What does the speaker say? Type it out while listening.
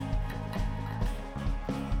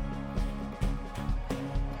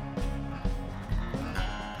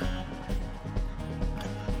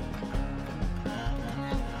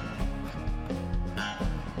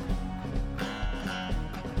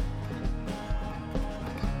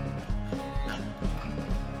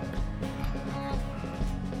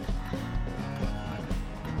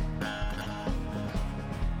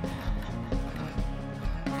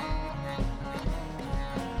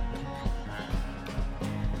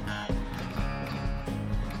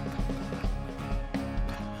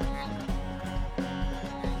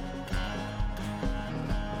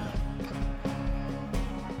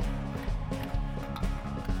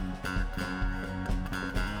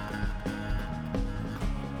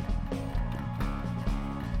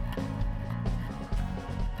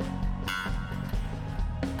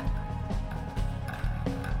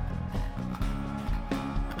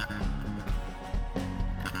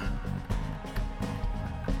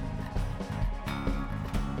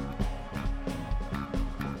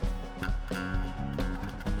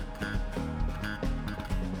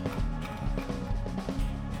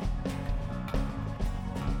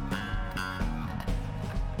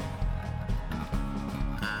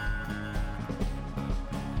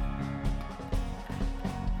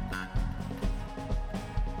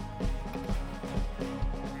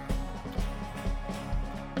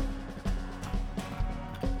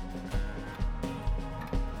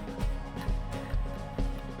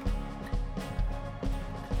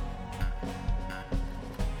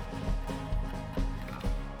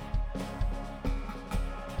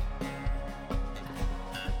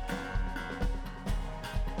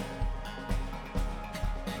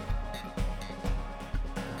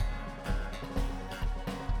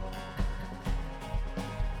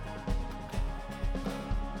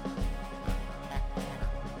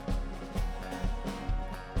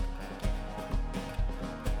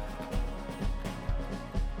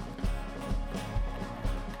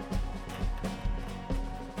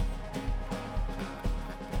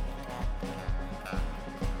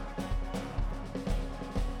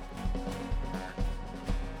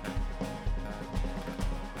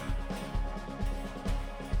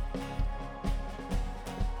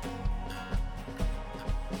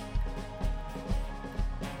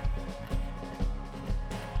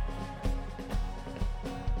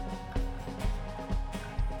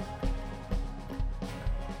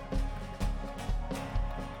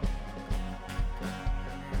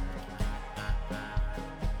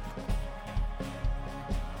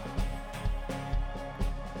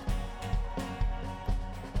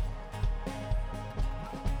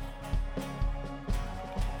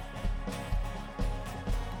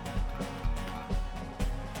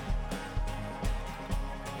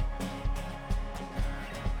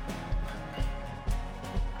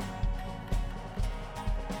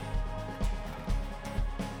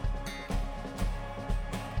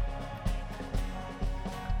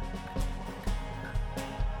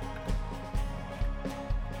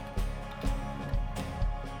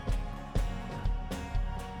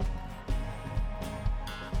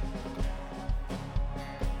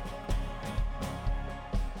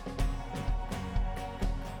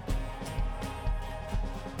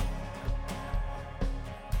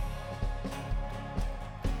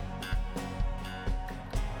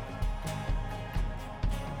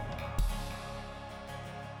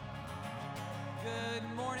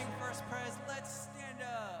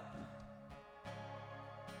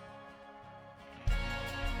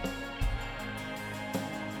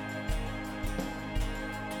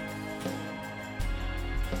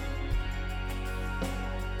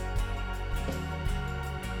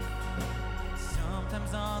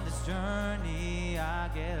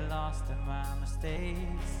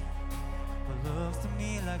mistakes. What looks to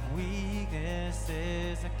me like weakness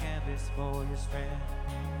is a canvas for your strength.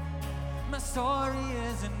 My story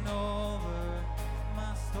isn't over,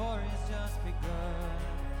 my story's just begun.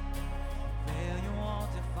 Failure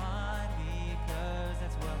won't define me, 'cause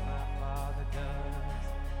that's what my Father does.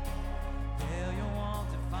 Failure won't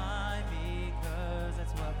define me, 'cause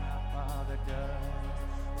that's what my Father does.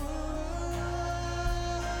 Ooh,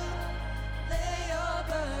 lay your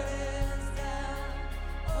burdens down.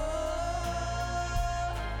 Oh,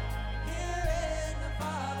 here in the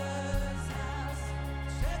Father's house.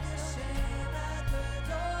 Check your shame at the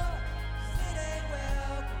door, 'cause it ain't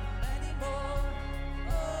welcome anymore.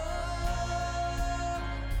 Oh,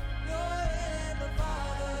 you're in the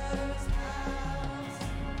Father's house.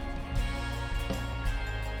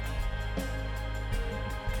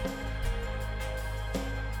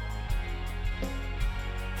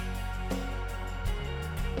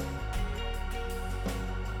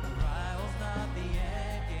 Arrival's not the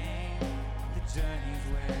end game, the journey's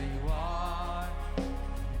where you are.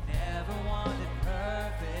 You never wanted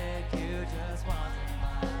perfect, you just wanted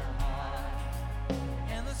my heart.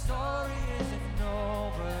 And the story isn't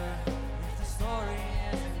over if the story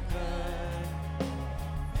isn't good.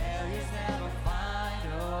 Failures never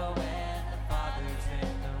final when the Father's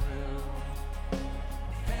in the room.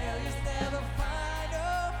 Failures never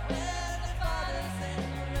final when the Father's in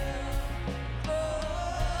the room. Oh,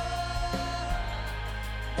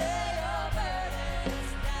 lay your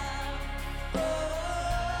burdens down. Oh,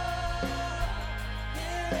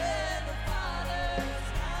 here in the Father's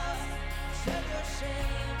house. Shut your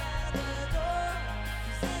shame at the door,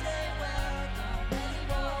 'cause it ain't welcome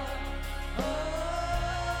anymore. Oh,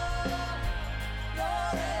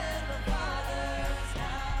 you're in the Father's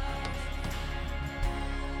house.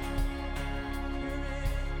 You're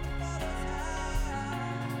in the Father's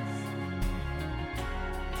house.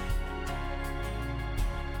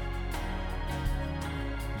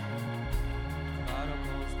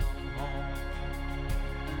 Prodigals come home,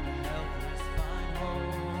 the helpless find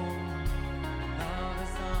hope. Love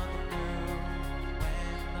is on the move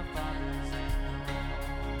when the Father's in the room.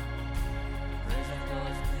 Prison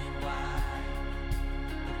doors fling wide,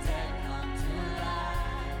 the dead come to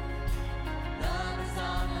life. Love is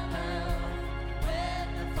on the move when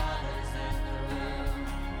the Father's in the room.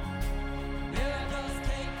 Miracles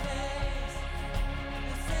take place,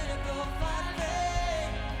 the cynical find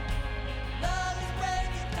faith. Love is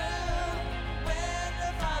breaking through when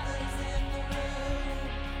the Father's in the room.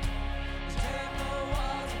 Jericho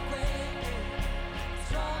walls are breaking,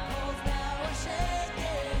 strongholds now are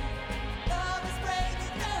shaking. Love is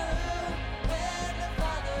breaking through when the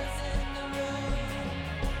Father's in the room.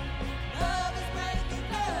 Love is breaking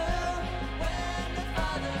through when the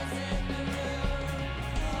Father's in the room.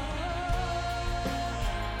 Oh,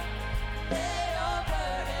 lay your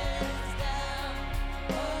burdens down.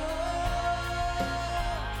 Oh,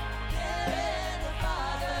 here in the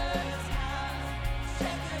Father's house.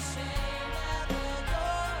 Check your shame at the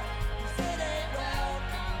door, 'cause it ain't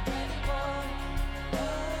welcome anymore. Oh,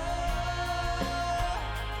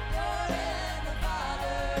 you're in the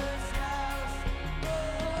Father's house. Oh,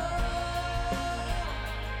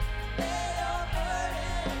 lay your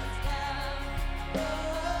burdens down. Oh,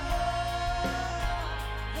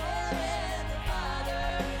 you're in the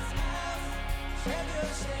Father's house. Check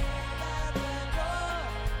your shame at the door,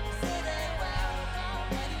 'cause it ain't welcome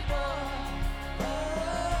anymore. Oh,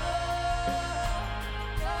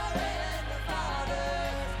 you're in the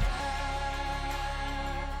Father's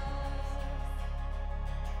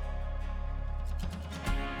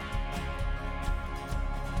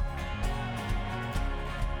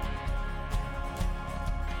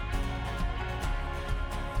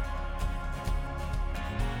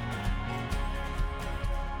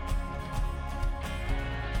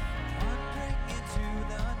Wandering into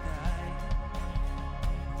the night,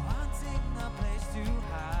 wanting a place to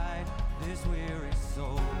hide this weary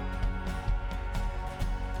soul,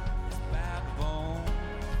 this backbone.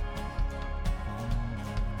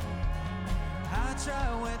 I try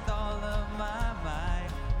with all of my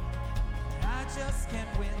might, I just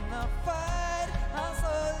can't win the fight. I'm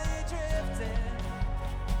slowly drifting,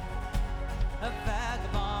 a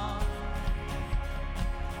vagabond.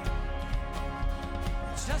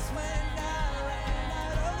 Just when I ran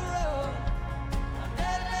out of the road, a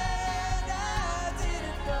dead man I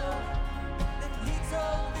didn't know. Then he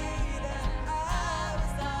told me that I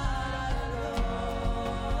was not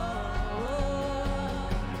alone.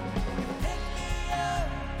 You picked me up,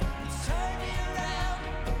 you turned me around,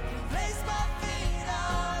 you placed my feet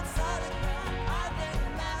on solid ground. I thank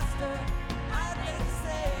the Master, I thank the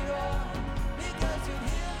Savior,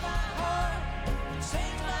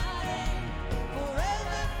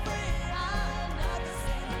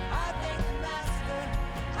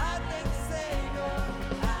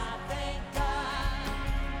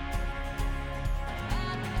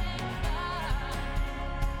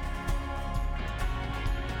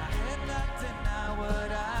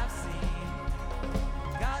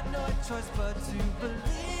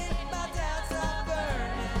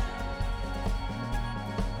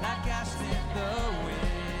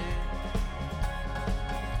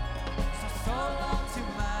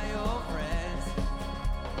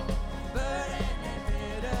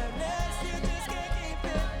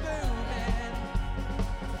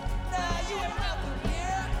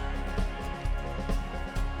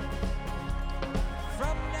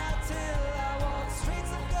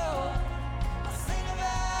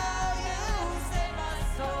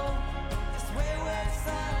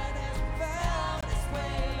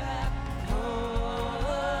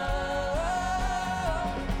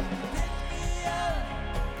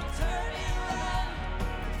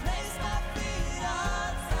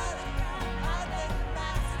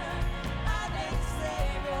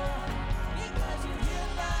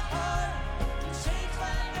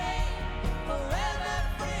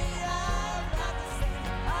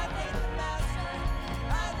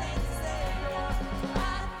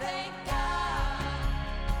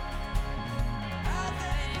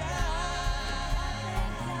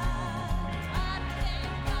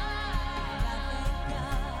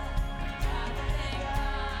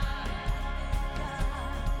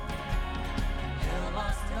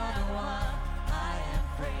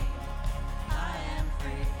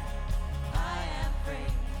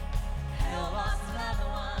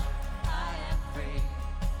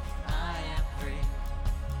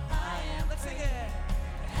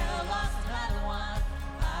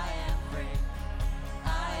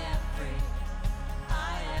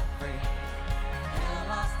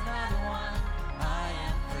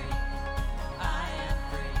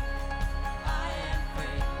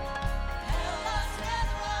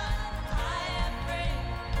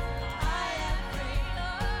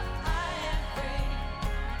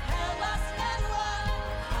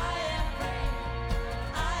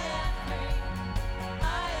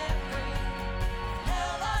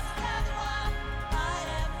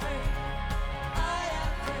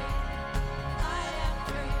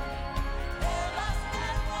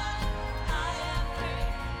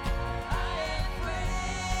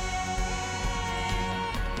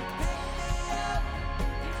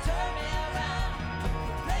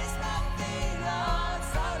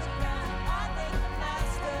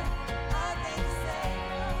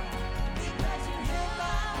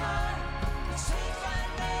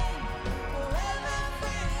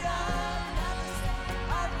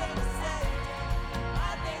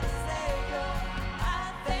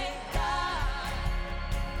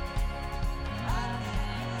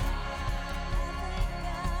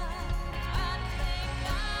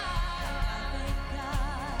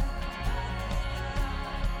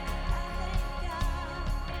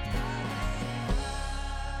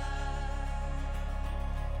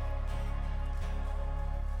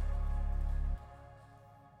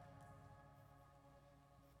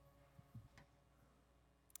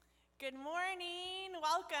 Good morning,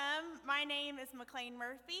 welcome. My name is McLean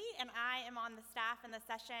Murphy, and I am on the staff in the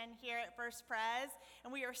session here at First Pres,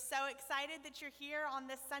 and we are so excited that you're here on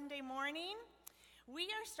this Sunday morning. We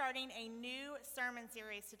are starting a new sermon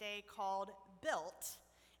series today called Built,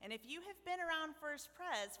 and if you have been around First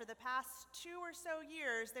Pres for the past 2 or so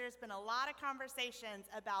years, there's been a lot of conversations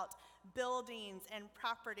about buildings and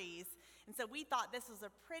properties, and so we thought this was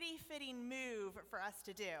a pretty fitting move for us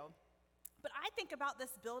to do. But I think about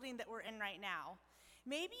this building that we're in right now.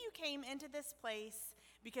 Maybe you came into this place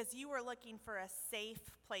because you were looking for a safe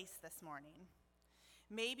place this morning.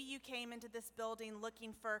 Maybe you came into this building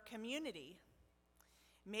looking for community.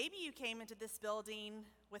 Maybe you came into this building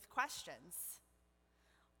with questions.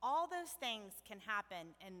 All those things can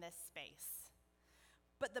happen in this space.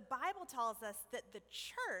 But the Bible tells us that the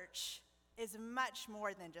church is much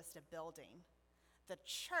more than just a building. The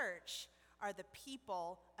church are the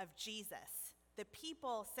people of Jesus, the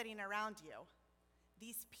people sitting around you.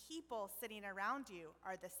 These people sitting around you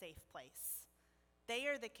are the safe place. They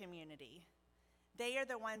are the community. They are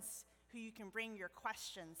the ones who you can bring your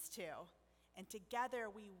questions to. And together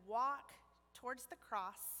we walk towards the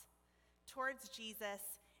cross, towards Jesus,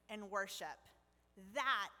 and worship.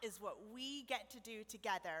 That is what we get to do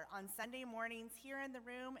together on Sunday mornings here in the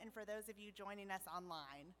room and for those of you joining us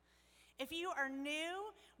online. If you are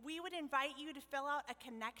new, we would invite you to fill out a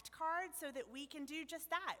Connect card so that we can do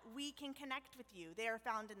just that. We can connect with you. They are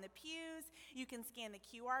found in the pews. You can scan the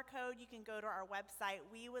QR code. You can go to our website.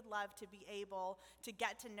 We would love to be able to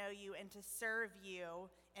get to know you and to serve you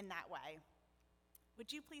in that way.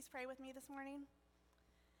 Would you please pray with me this morning?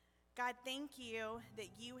 God, thank you that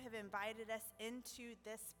you have invited us into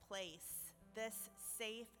this place, this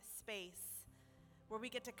safe space, where we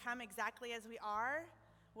get to come exactly as we are,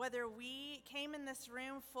 Whether we came in this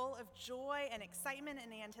room full of joy and excitement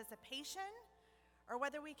and anticipation, or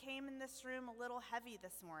whether we came in this room a little heavy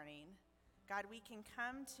this morning, God, we can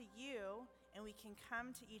come to you and we can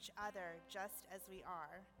come to each other just as we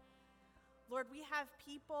are. Lord, we have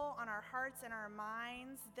people on our hearts and our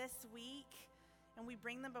minds this week, and we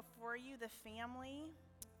bring them before you, the family.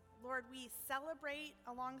 Lord, we celebrate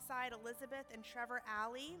alongside Elizabeth and Trevor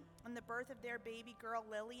Alley on the birth of their baby girl,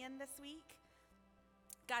 Lillian, this week.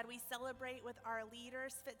 God, we celebrate with our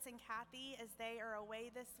leaders, Fitz and Kathy, as they are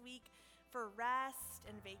away this week for rest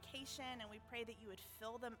and vacation, and we pray that you would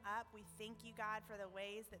fill them up. We thank you, God, for the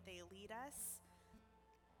ways that they lead us.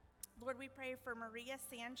 Lord, we pray for Maria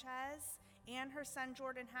Sanchez and her son,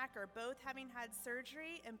 Jordan Hacker, both having had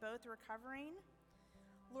surgery and both recovering.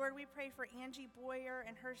 Lord, we pray for Angie Boyer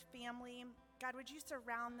and her family. God, would you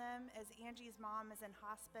surround them as Angie's mom is in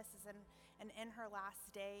hospice and in her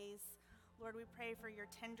last days. Lord, we pray for your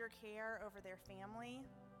tender care over their family.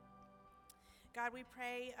 God, we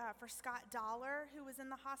pray for Scott Dollar, who was in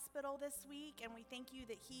the hospital this week, and we thank you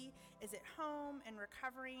that he is at home and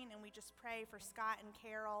recovering, and we just pray for Scott and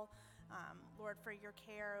Carol, Lord, for your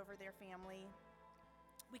care over their family.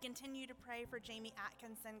 We continue to pray for Jamie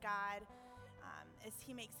Atkinson, God, as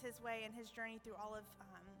he makes his way and his journey through all of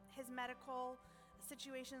his medical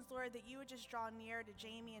situations, Lord, that you would just draw near to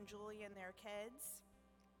Jamie and Julie and their kids.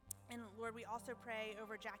 And Lord, we also pray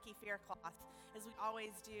over Jackie Faircloth, as we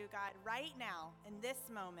always do, God, right now, in this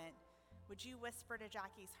moment, would you whisper to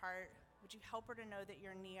Jackie's heart? Would you help her to know that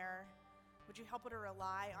you're near? Would you help her to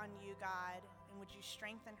rely on you, God? And would you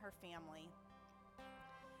strengthen her family?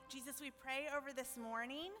 Jesus, we pray over this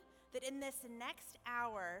morning that in this next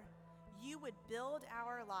hour, you would build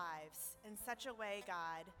our lives in such a way,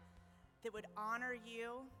 God, that would honor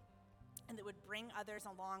you and that would bring others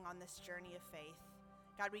along on this journey of faith.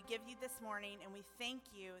 God, we give you this morning, and we thank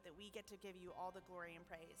you that we get to give you all the glory and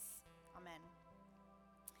praise. Amen.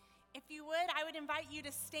 If you would, I would invite you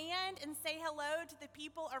to stand and say hello to the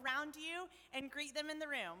people around you and greet them in the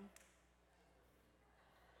room.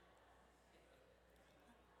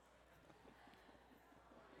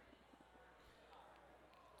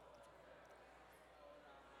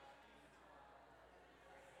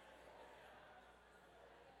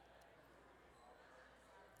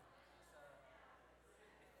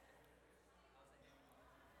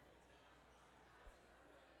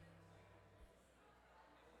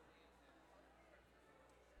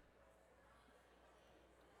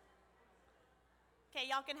 Okay,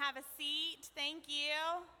 y'all can have a seat. Thank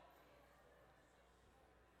you.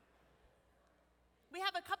 We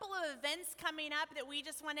have a couple of events coming up that we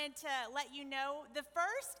just wanted to let you know. The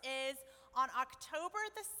first is on October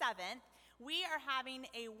the 7th, we are having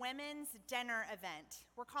a women's dinner event.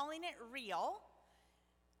 We're calling it REAL,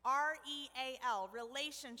 R-E-A-L,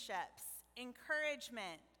 relationships,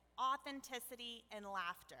 encouragement, authenticity, and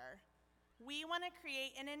laughter. We want to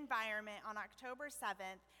create an environment on October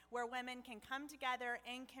 7th where women can come together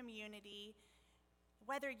in community.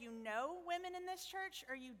 Whether you know women in this church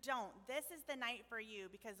or you don't, this is the night for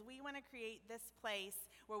you, because we want to create this place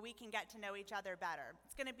where we can get to know each other better.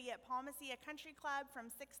 It's going to be at Palmacia Country Club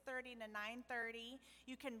from 6:30 to 9:30.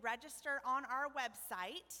 You can register on our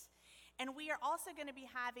website. And we are also going to be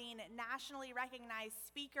having nationally recognized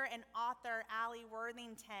speaker and author Allie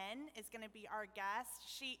Worthington is going to be our guest.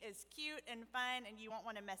 She is cute and fun, and you won't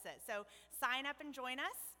want to miss it. So sign up and join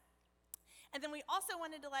us. And then we also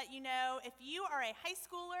wanted to let you know, if you are a high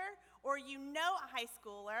schooler or you know a high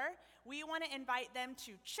schooler, we want to invite them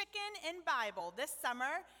to Chicken and Bible this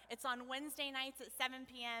summer. It's on Wednesday nights at 7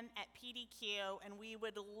 p.m. at PDQ, and we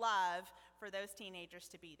would love for those teenagers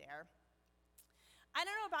to be there. I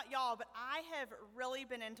don't know about y'all, but I have really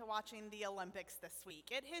been into watching the Olympics this week.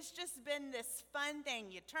 It has just been this fun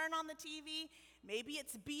thing. You turn on the TV, maybe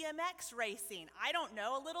it's BMX racing, I don't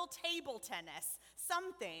know, a little table tennis,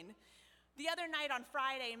 something. The other night on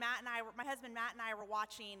Friday, my husband Matt and I were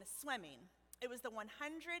watching swimming. It was the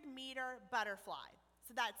 100-meter butterfly.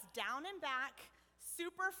 So that's down and back,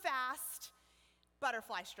 super fast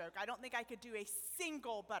butterfly stroke. I don't think I could do a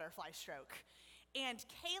single butterfly stroke. And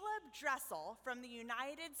Caleb Dressel from the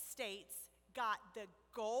United States got the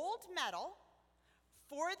gold medal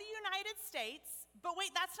for the United States, but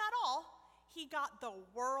wait, that's not all. He got the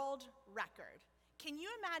world record. Can you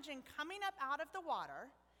imagine coming up out of the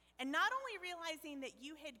water and not only realizing that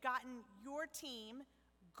you had gotten your team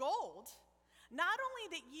gold, not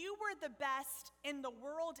only that you were the best in the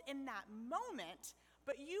world in that moment,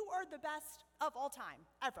 but you are the best of all time,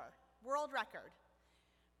 ever, world record.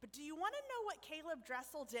 But do you want to know what Caleb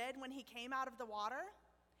Dressel did when he came out of the water?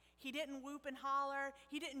 He didn't whoop and holler.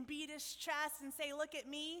 He didn't beat his chest and say, "Look at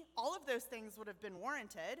me." All of those things would have been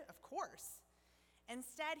warranted, of course.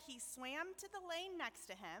 Instead, he swam to the lane next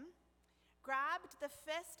to him, grabbed the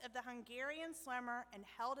fist of the Hungarian swimmer, and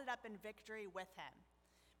held it up in victory with him,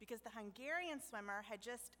 because the Hungarian swimmer had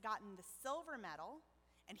just gotten the silver medal,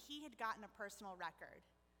 and he had gotten a personal record.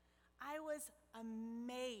 I was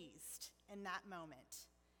amazed in that moment.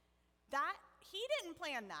 He didn't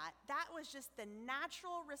plan that. That was just the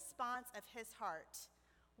natural response of his heart.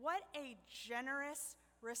 What a generous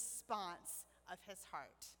response of his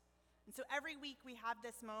heart. And so every week we have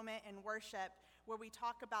this moment in worship where we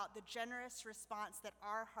talk about the generous response that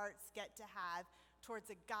our hearts get to have towards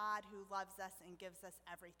a God who loves us and gives us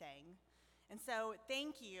everything. And so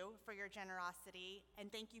thank you for your generosity,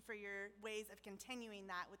 and thank you for your ways of continuing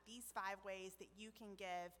that with these 5 ways that you can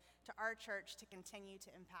give to our church to continue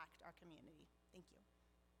to impact our community. Thank you.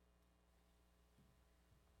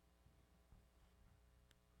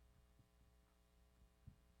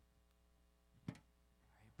 All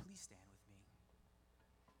right, please stand with me.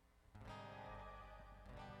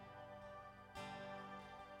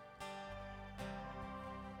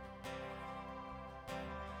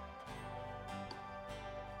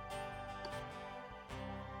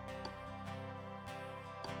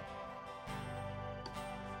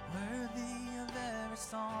 Worthy of every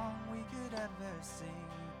song we could ever sing,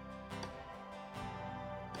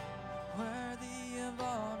 worthy of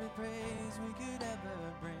all the praise we could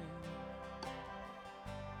ever bring,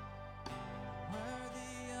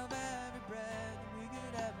 worthy of every breath we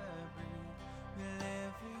could ever breathe. We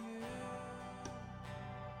live for you.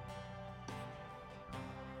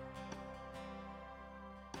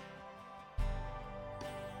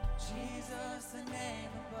 Jesus, the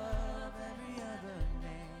name above every other name.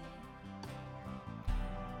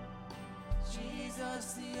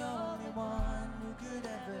 Jesus, the only one who could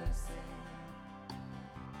ever save.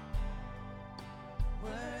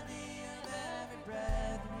 Worthy of every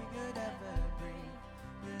breath we could ever breathe.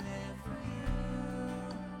 We live for you.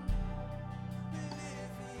 We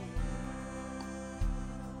live for you.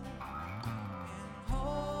 And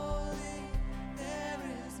holy, there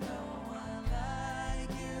is no one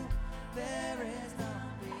like you. There is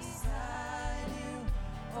none beside you.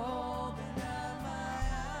 Open up my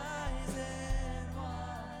eyes and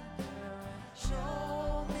wonder.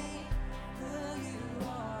 Show me who you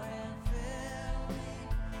are and fill me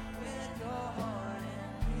with your heart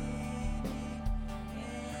and lead me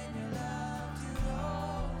in your love to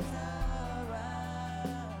those around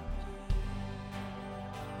me.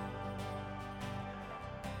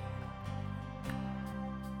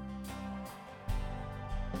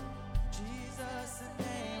 Jesus, the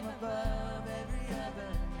name above every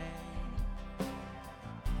other name.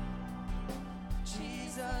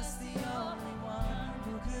 Jesus, the only one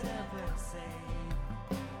who could ever save.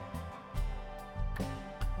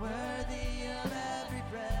 Worthy of every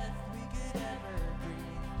breath we could ever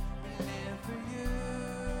breathe. We live for you.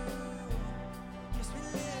 Yes, we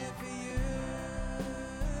live for you.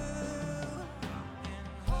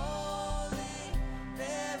 And holy,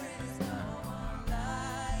 there is no one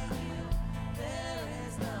like you. There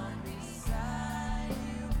is none beside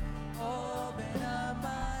you. Open up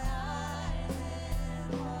my eyes and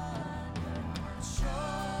wonder.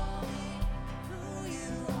 Show me who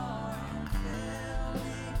you are and fill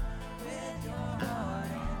me with your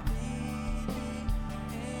heart and lead me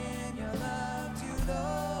in your love to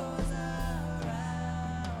those around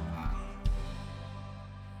me.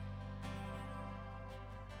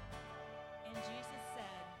 And Jesus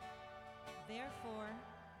said, "Therefore,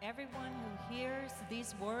 everyone who hears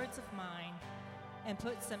these words of mine and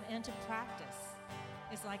puts them into practice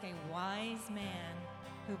is like a wise man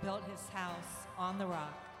who built his house on the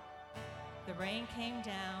rock. The rain came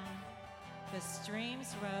down, the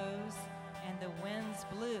streams rose, and the winds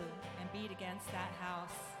blew and beat against that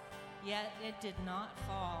house. Yet it did not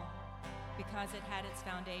fall because it had its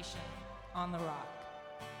foundation on the rock."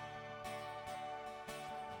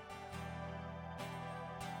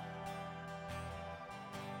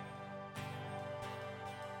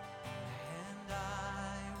 And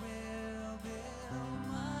I will build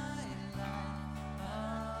my life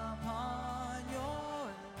upon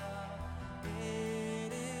your love.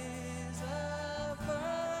 It is a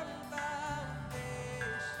firm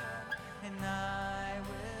foundation, and I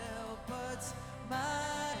will put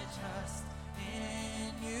my trust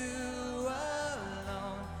in you alone.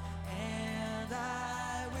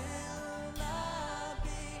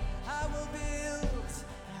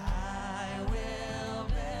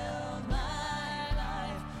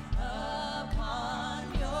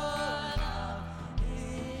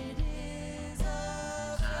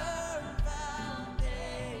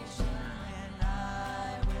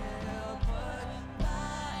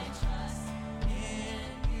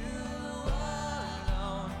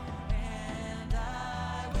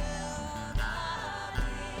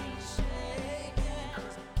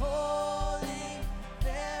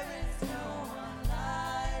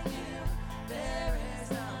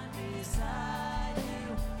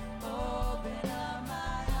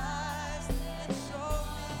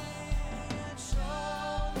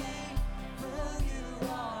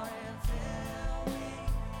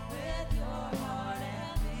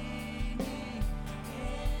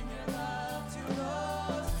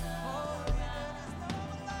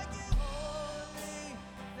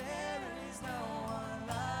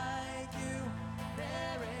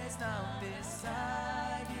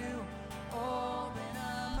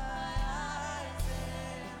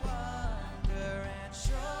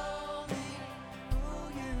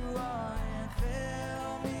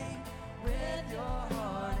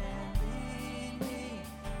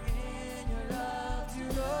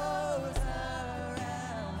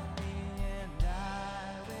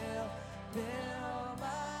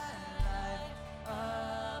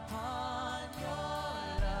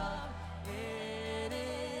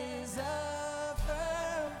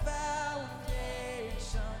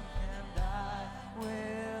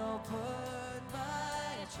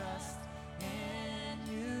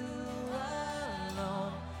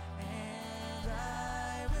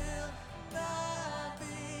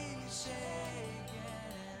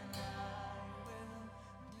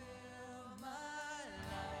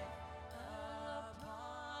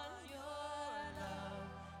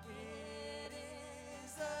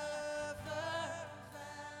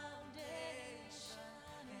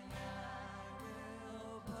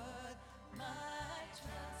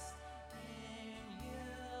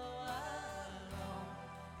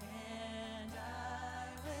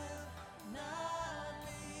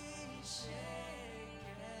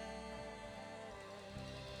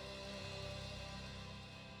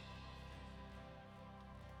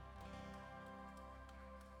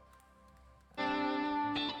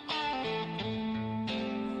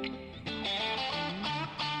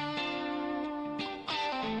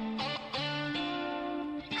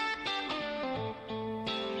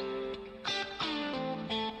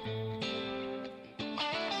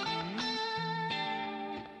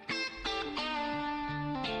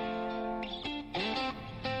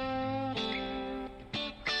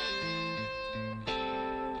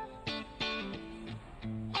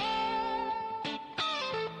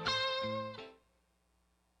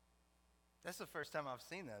 first time I've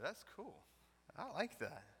seen that. That's cool. I like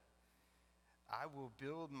that. I will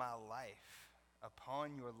build my life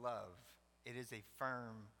upon your love. It is a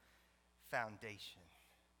firm foundation.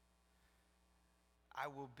 I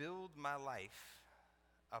will build my life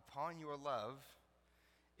upon your love.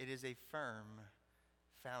 It is a firm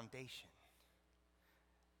foundation.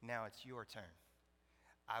 Now it's your turn.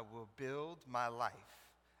 I will build my life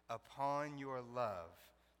upon your love,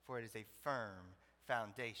 for it is a firm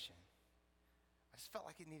foundation. I just felt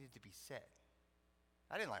like it needed to be said.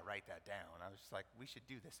 I didn't write that down. I was just like, we should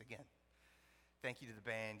do this again. Thank you to the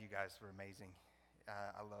band. You guys were amazing.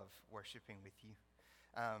 I love worshiping with you.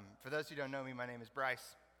 For those who don't know me, my name is Bryce,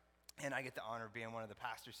 and I get the honor of being one of the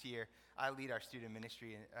pastors here. I lead our student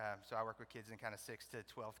ministry, so I work with kids in kind of 6th to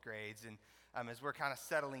 12th grades. And as we're kind of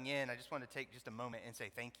settling in, I just want to take just a moment and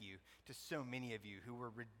say thank you to so many of you who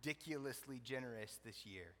were ridiculously generous this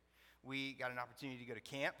year. We got an opportunity to go to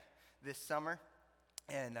camp this summer,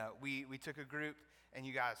 and we took a group. And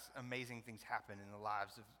you guys, amazing things happen in the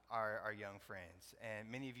lives of our young friends. And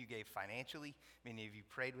many of you gave financially. Many of you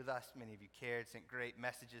prayed with us. Many of you cared, sent great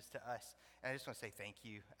messages to us. And I just want to say thank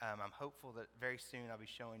you. I'm hopeful that very soon I'll be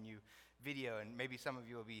showing you video, and maybe some of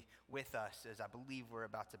you will be with us as I believe we're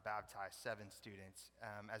about to baptize 7 students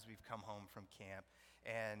as we've come home from camp.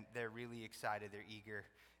 And they're really excited. They're eager.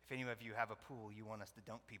 If any of you have a pool you want us to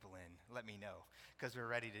dunk people in, let me know, because we're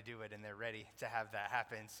ready to do it, and they're ready to have that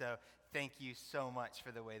happen. So thank you so much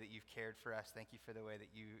for the way that you've cared for us. Thank you for the way that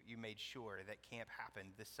you made sure that camp happened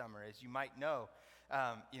this summer. As you might know,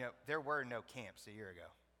 there were no camps a year ago.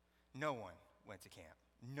 No one went to camp.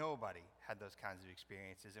 Nobody had those kinds of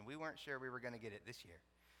experiences, and we weren't sure we were going to get it this year.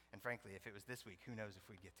 And frankly, if it was this week, who knows if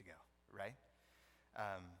we'd get to go, right?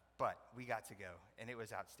 But we got to go, and it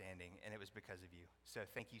was outstanding, and it was because of you. So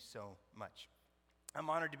thank you so much. I'm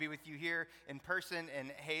honored to be with you here in person,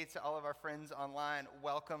 and hey to all of our friends online,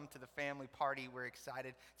 welcome to the family party. We're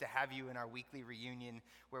excited to have you in our weekly reunion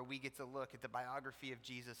where we get to look at the biography of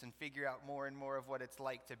Jesus and figure out more and more of what it's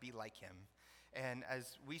like to be like him. And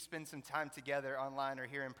as we spend some time together online or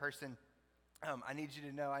here in person, I need you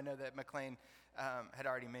to know, I know that McLean had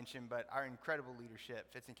already mentioned, but our incredible leadership,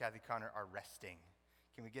 Fitz and Kathy Connor, are resting.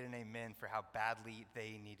 Can we get an amen for how badly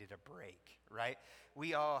they needed a break, right?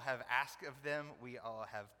 We all have asked of them. We all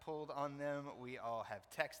have pulled on them. We all have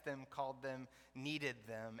texted them, called them, needed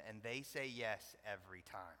them, and they say yes every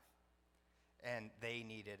time. And they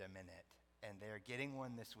needed a minute, and they're getting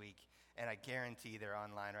one this week, and I guarantee they're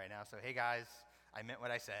online right now. So, hey, guys, I meant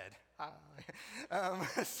what I said.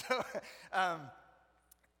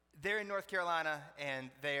 They're in North Carolina,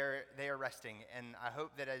 and they are resting. And I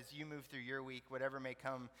hope that as you move through your week, whatever may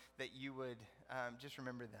come, that you would just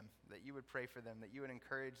remember them, that you would pray for them, that you would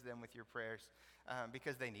encourage them with your prayers,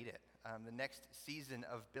 because they need it. The next season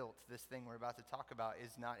of Built, this thing we're about to talk about,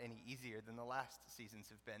 is not any easier than the last seasons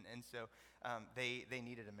have been. And so they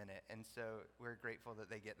needed a minute, and so we're grateful that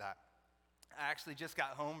they get that. I actually just got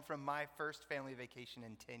home from my first family vacation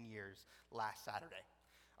in 10 years last Saturday.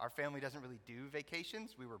 Our family doesn't really do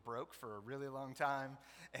vacations. We were broke for a really long time,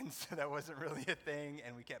 and so that wasn't really a thing,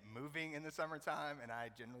 and we kept moving in the summertime, and I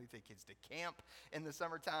generally take kids to camp in the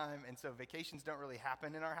summertime, and so vacations don't really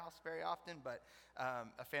happen in our house very often, but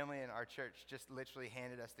a family in our church just literally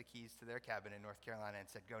handed us the keys to their cabin in North Carolina and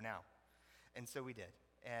said, go now. And so we did,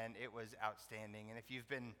 and it was outstanding. And if you've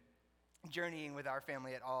been journeying with our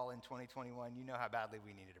family at all in 2021, you know how badly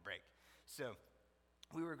we needed a break. So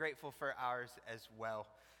we were grateful for ours as well.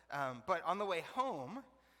 But on the way home,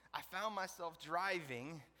 I found myself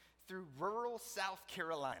driving through rural South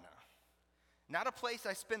Carolina. Not a place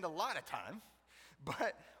I spend a lot of time,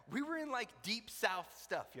 but we were in like deep South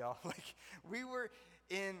stuff, y'all. Like we were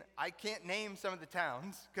in, I can't name some of the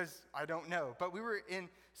towns because I don't know, but we were in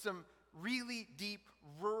some really deep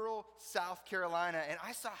rural South Carolina, and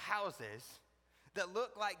I saw houses that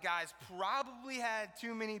looked like guys probably had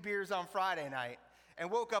too many beers on Friday night and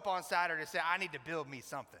woke up on Saturday to say, I need to build me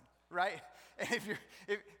something, right? And if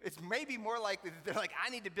it's maybe more likely that they're like, I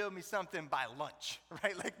need to build me something by lunch,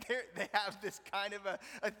 right? Like they have this kind of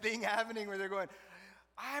a thing happening where they're going,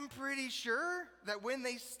 I'm pretty sure that when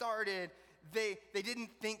they started, they didn't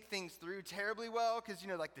think things through terribly well because,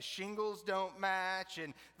 like the shingles don't match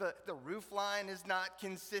and the roof line is not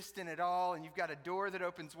consistent at all, and you've got a door that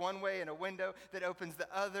opens one way and a window that opens the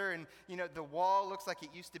other, and, the wall looks like it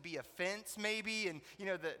used to be a fence maybe, and,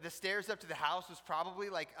 the stairs up to the house was probably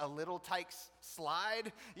like a Little Tikes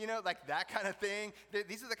slide, like that kind of thing.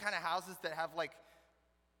 These are the kind of houses that have like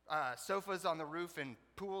sofas on the roof and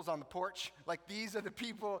pools on the porch. Like these are the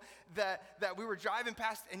people that we were driving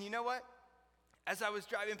past, and you know what? As I was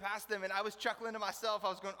driving past them and I was chuckling to myself, I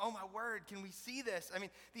was going, oh my word, can we see this? I mean,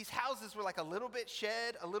 these houses were like a little bit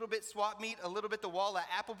shed, a little bit swap meet, a little bit the wall at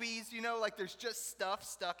Applebee's, like there's just stuff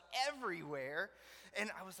stuck everywhere. And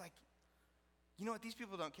I was like, you know what? These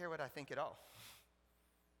people don't care what I think at all.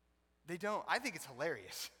 They don't. I think it's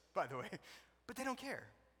hilarious, by the way, but they don't care.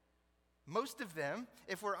 Most of them,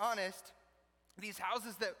 if we're honest, these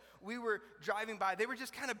houses that we were driving by, they were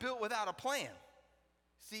just kind of built without a plan.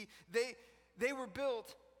 See, they were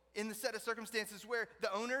built in the set of circumstances where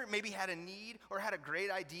the owner maybe had a need or had a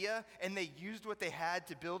great idea, and they used what they had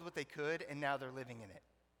to build what they could, and now they're living in it.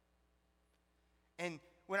 And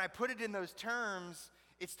when I put it in those terms,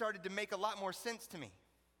 it started to make a lot more sense to me.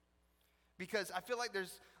 Because I feel like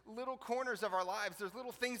there's little corners of our lives, there's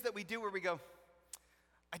little things that we do where we go,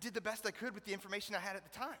 I did the best I could with the information I had at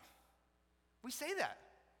the time. We say that.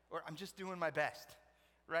 Or I'm just doing my best,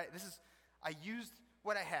 right? I used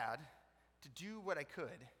what I had to do what I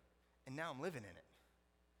could, and now I'm living in it.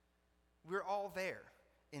 We're all there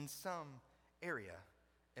in some area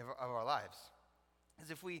of our lives. As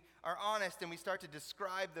if we are honest and we start to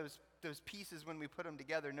describe those pieces when we put them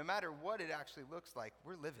together, no matter what it actually looks like,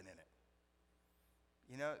 we're living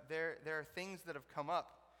in it. There are things that have come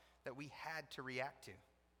up that we had to react to.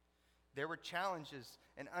 There were challenges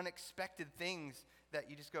and unexpected things that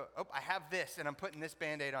you just go, oh, I have this, and I'm putting this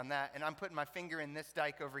Band-Aid on that, and I'm putting my finger in this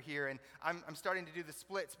dike over here, and I'm starting to do the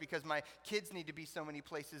splits because my kids need to be so many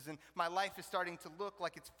places, and my life is starting to look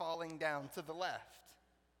like it's falling down to the left.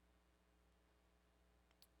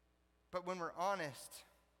 But when we're honest,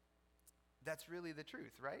 that's really the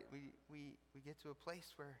truth, right? We get to a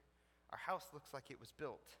place where our house looks like it was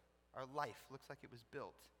built. Our life looks like it was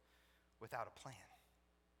built without a plan.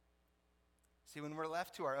 See, when we're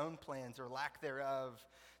left to our own plans or lack thereof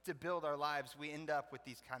to build our lives, we end up with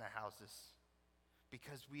these kind of houses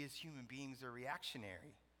because we as human beings are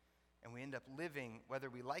reactionary, and we end up living, whether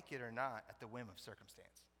we like it or not, at the whim of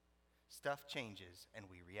circumstance. Stuff changes and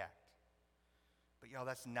we react. But y'all,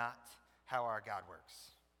 that's not how our God works.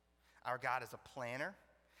 Our God is a planner.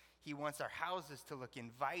 He wants our houses to look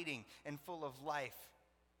inviting and full of life.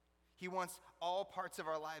 He wants all parts of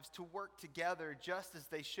our lives to work together just as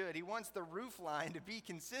they should. He wants the roof line to be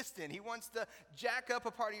consistent. He wants to jack up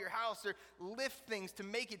a part of your house or lift things to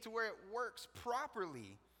make it to where it works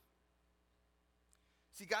properly.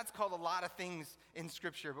 See, God's called a lot of things in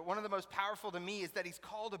Scripture, but one of the most powerful to me is that He's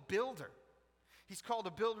called a builder. He's called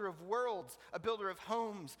a builder of worlds, a builder of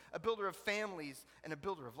homes, a builder of families, and a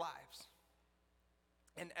builder of lives.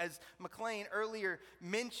 And as McLean earlier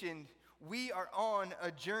mentioned, we are on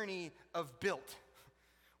a journey of built.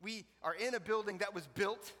 We are in a building that was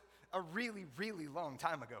built a really, really long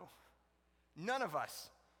time ago. None of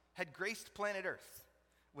us had graced planet Earth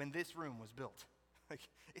when this room was built.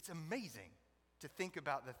 It's amazing to think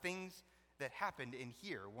about the things that happened in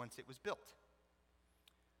here once it was built.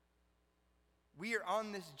 We are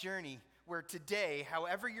on this journey where today,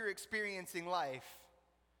 however you're experiencing life,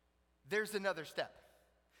 there's another step.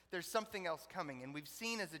 There's something else coming. And we've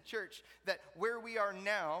seen as a church that where we are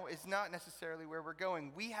now is not necessarily where we're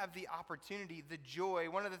going. We have the opportunity, the joy.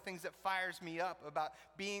 One of the things that fires me up about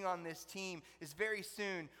being on this team is very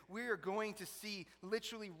soon we are going to see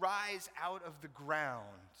literally rise out of the ground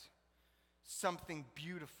something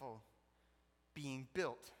beautiful being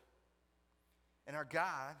built. And our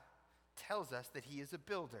God tells us that He is a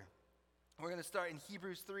builder. We're going to start in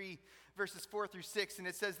Hebrews 3, verses 4 through 6, and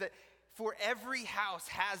it says that for every house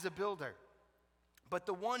has a builder, but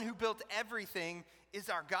the one who built everything is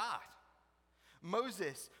our God.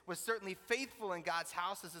 Moses was certainly faithful in God's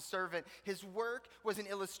house as a servant. His work was an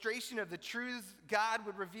illustration of the truths God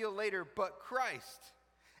would reveal later, but Christ,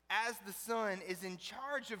 as the Son, is in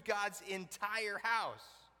charge of God's entire house,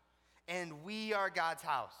 and we are God's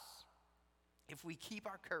house if we keep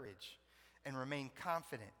our courage and remain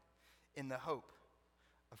confident in the hope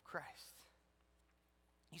of Christ.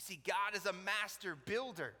 You see, God is a master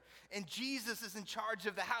builder, and Jesus is in charge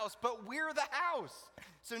of the house, but we're the house.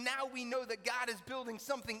 So now we know that God is building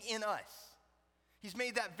something in us. He's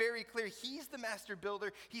made that very clear. He's the master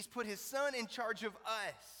builder. He's put His Son in charge of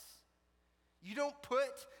us. You don't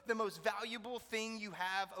put the most valuable thing you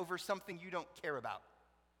have over something you don't care about,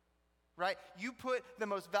 right? You put the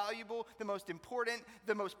most valuable, the most important,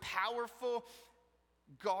 the most powerful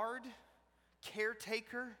guard,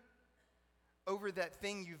 caretaker, over that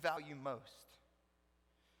thing you value most.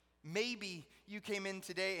 Maybe you came in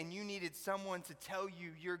today and you needed someone to tell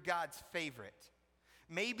you you're God's favorite.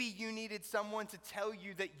 Maybe you needed someone to tell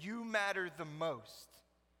you that you matter the most.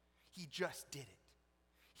 He just did it.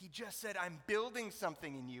 He just said, I'm building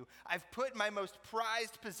something in you. I've put my most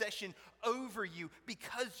prized possession over you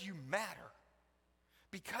because you matter.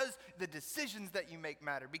 Because the decisions that you make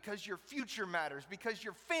matter. Because your future matters. Because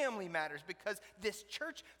your family matters. Because this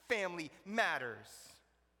church family matters.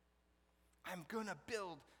 I'm going to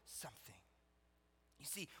build something. You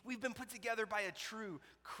see, we've been put together by a true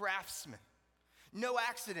craftsman. No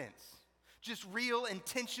accidents. Just real,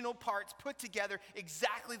 intentional parts put together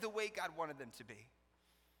exactly the way God wanted them to be.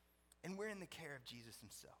 And we're in the care of Jesus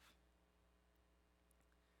himself.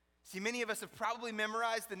 See, many of us have probably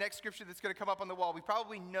memorized the next scripture that's going to come up on the wall. We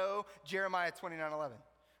probably know Jeremiah 29:11,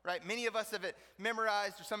 right? Many of us have it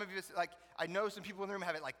memorized, or some of us, like, I know some people in the room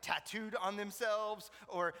have it like tattooed on themselves,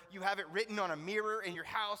 or you have it written on a mirror in your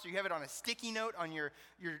house, or you have it on a sticky note on your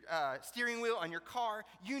steering wheel on your car.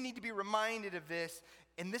 You need to be reminded of this.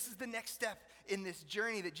 And this is the next step in this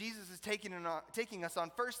journey that Jesus is taking us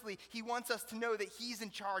on. Firstly, he wants us to know that he's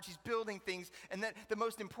in charge, he's building things, and that the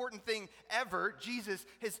most important thing ever, Jesus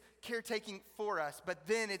is caretaking for us. But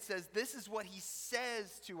then it says, this is what he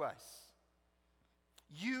says to us.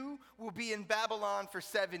 You will be in Babylon for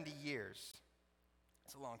 70 years.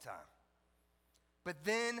 That's a long time. But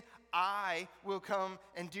then I will come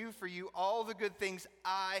and do for you all the good things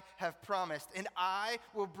I have promised, and I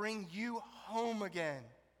will bring you home again.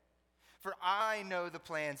 For I know the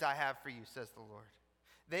plans I have for you, says the Lord.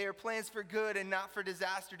 They are plans for good and not for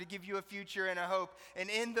disaster, to give you a future and a hope.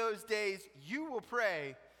 And in those days you will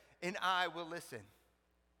pray, and I will listen.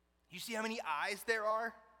 You see how many eyes there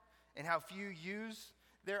are, and how few yous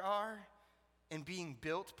there are in being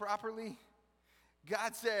built properly?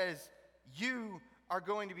 God says, you are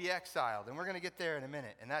going to be exiled, and we're going to get there in a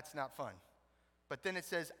minute, and that's not fun. But then it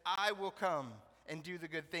says, I will come and do the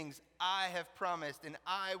good things I have promised, and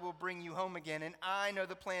I will bring you home again, and I know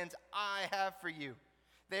the plans I have for you.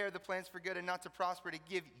 They are the plans for good and not to prosper, to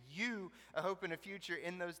give you a hope and a future.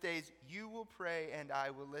 In those days, you will pray, and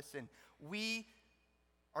I will listen. We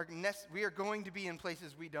are going to be in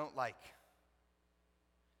places we don't like,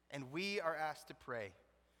 and we are asked to pray,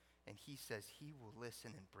 and he says he will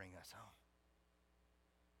listen and bring us home.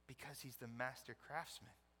 Because he's the master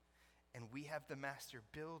craftsman. And we have the master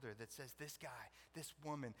builder that says, this guy, this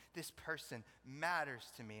woman, this person matters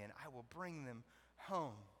to me, and I will bring them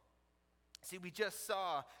home. See, we just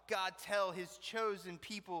saw God tell his chosen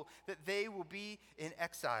people that they will be in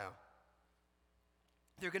exile.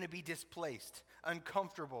 They're going to be displaced,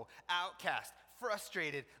 uncomfortable, outcast,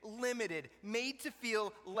 frustrated, limited, made to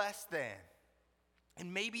feel less than.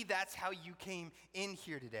 And maybe that's how you came in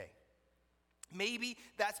here today. Maybe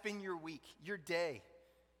that's been your week, your day,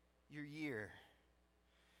 your year.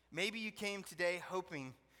 Maybe you came today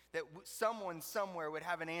hoping that someone somewhere would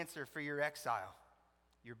have an answer for your exile,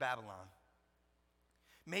 your Babylon.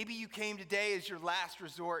 Maybe you came today as your last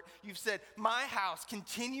resort. You've said, my house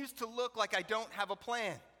continues to look like I don't have a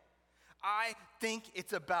plan. I think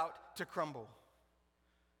it's about to crumble.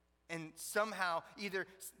 And somehow, either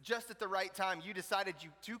just at the right time, you decided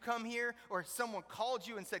to come here, or someone called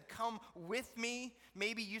you and said, come with me.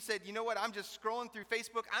 Maybe you said, you know what, I'm just scrolling through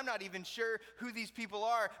Facebook. I'm not even sure who these people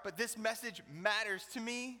are, but this message matters to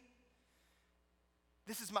me.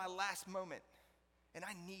 This is my last moment, and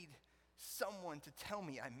I need someone to tell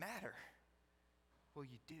me I matter. Well,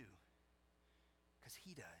 you do, because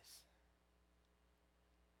he does.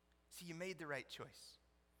 See, you made the right choice.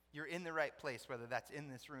 You're in the right place, whether that's in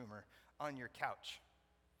this room or on your couch.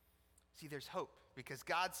 See, there's hope, because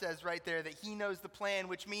God says right there that he knows the plan,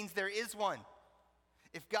 which means there is one.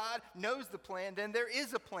 If God knows the plan, then there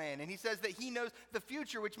is a plan. And he says that he knows the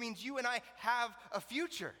future, which means you and I have a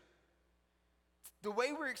future. The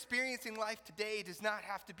way we're experiencing life today does not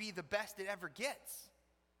have to be the best it ever gets.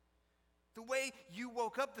 The way you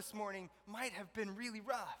woke up this morning might have been really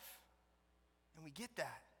rough. And we get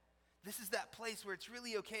that. This is that place where it's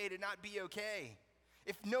really okay to not be okay.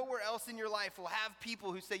 If nowhere else in your life will have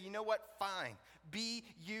people who say, you know what, fine. Be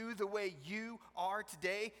you the way you are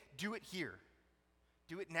today. Do it here.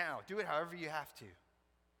 Do it now. Do it however you have to.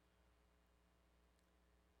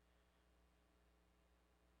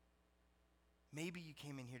 Maybe you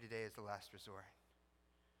came in here today as the last resort.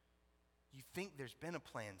 You think there's been a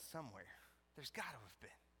plan somewhere. There's got to have been.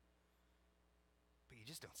 But you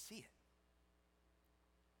just don't see it.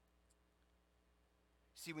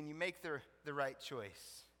 See, when you make the right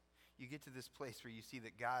choice, you get to this place where you see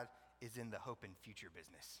that God is in the hope and future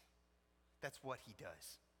business. That's what he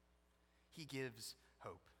does. He gives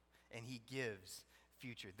hope, and he gives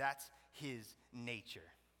future. That's his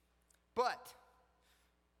nature. But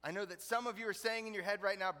I know that some of you are saying in your head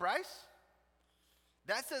right now, Bryce,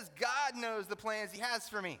 that says God knows the plans he has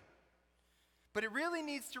for me. But it really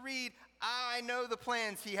needs to read, I know the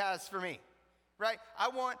plans he has for me, right? I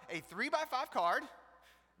want a 3x5 card,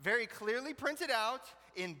 very clearly printed out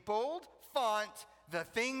in bold font, the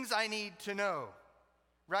things I need to know,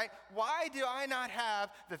 right? Why do I not have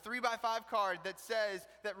the 3x5 card that says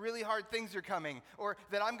that really hard things are coming, or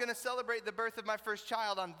that I'm going to celebrate the birth of my first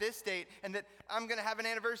child on this date, and that I'm going to have an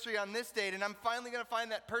anniversary on this date, and I'm finally going to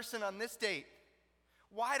find that person on this date?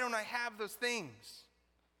 Why don't I have those things?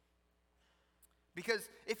 Because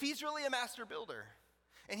if he's really a master builder,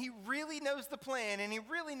 and he really knows the plan, and he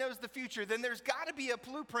really knows the future, then there's got to be a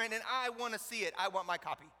blueprint, and I want to see it. I want my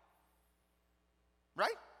copy.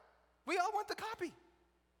 Right? We all want the copy.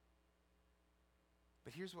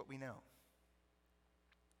 But here's what we know.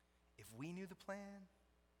 If we knew the plan,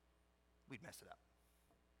 we'd mess it up.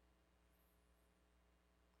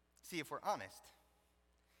 See, if we're honest,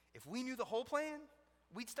 if we knew the whole plan,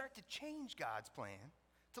 we'd start to change God's plan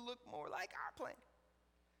to look more like our plan.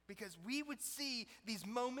 Because we would see these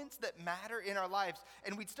moments that matter in our lives,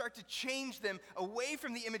 and we'd start to change them away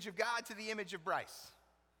from the image of God to the image of Bryce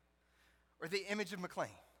or the image of McLean.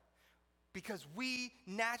 Because we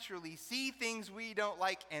naturally see things we don't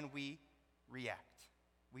like and we react.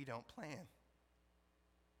 We don't plan.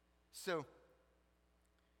 So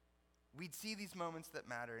we'd see these moments that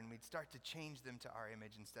matter and we'd start to change them to our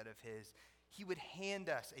image instead of his. He would hand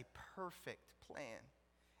us a perfect plan,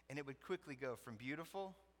 and it would quickly go from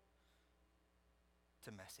beautiful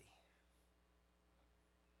to messy.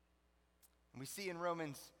 And we see in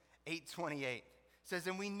Romans 8:28, it says,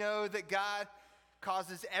 and we know that God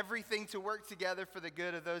causes everything to work together for the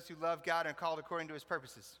good of those who love God and are called according to his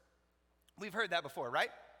purposes. We've heard that before,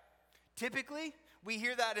 right? Typically, we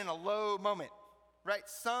hear that in a low moment, right?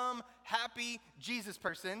 Some happy Jesus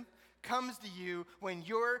person comes to you when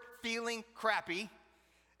you're feeling crappy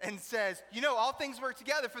and says, you know, all things work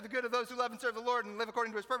together for the good of those who love and serve the Lord and live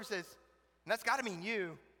according to his purposes. And that's got to mean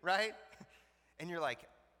you, right? And you're like,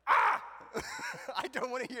 I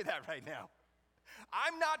don't want to hear that right now.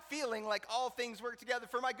 I'm not feeling like all things work together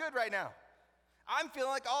for my good right now. I'm feeling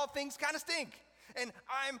like all things kind of stink, and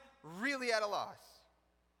I'm really at a loss.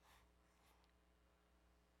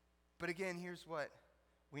 But again, here's what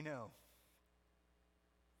we know.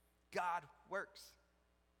 God works.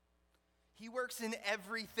 He works in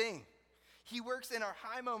everything. He works in our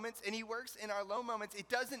high moments and he works in our low moments. It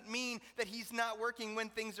doesn't mean that he's not working when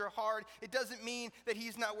things are hard. It doesn't mean that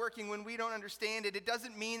he's not working when we don't understand it. It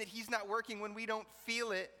doesn't mean that he's not working when we don't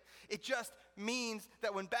feel it. It just means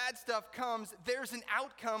that when bad stuff comes, there's an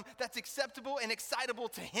outcome that's acceptable and excitable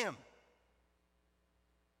to him.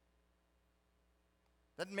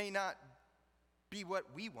 That may not be what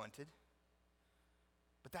we wanted,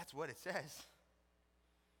 but that's what it says.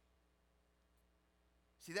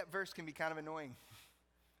 See, that verse can be kind of annoying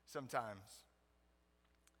sometimes,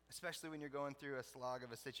 especially when you're going through a slog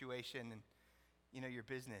of a situation and, you know, your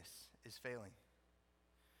business is failing.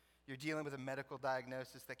 You're dealing with a medical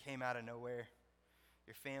diagnosis that came out of nowhere.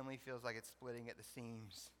 Your family feels like it's splitting at the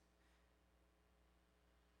seams.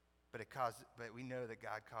 But we know that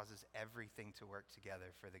God causes everything to work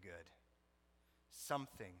together for the good.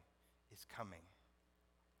 Something is coming.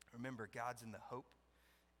 Remember, God's in the hope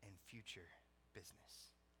and future business.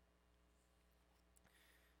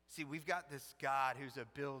 See, we've got this God who's a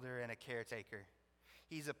builder and a caretaker.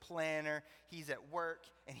 He's a planner, he's at work,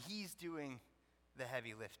 and he's doing the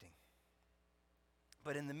heavy lifting.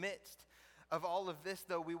 But in the midst of all of this,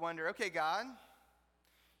 though, we wonder, okay, God,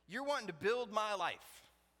 you're wanting to build my life.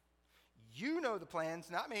 You know the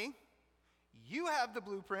plans, not me. You have the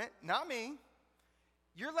blueprint, not me.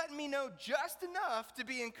 You're letting me know just enough to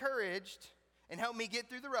be encouraged and help me get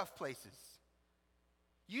through the rough places.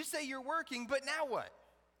 You say you're working, but now what?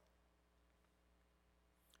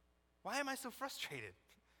 Why am I so frustrated?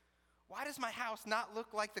 Why does my house not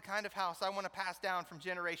look like the kind of house I want to pass down from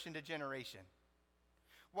generation to generation?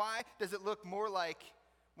 Why does it look more like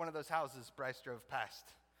one of those houses Bryce drove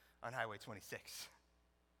past on Highway 26?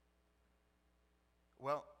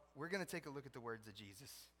 Well, we're going to take a look at the words of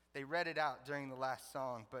Jesus. They read it out during the last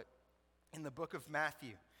song, but in the book of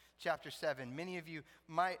Matthew, chapter 7, many of you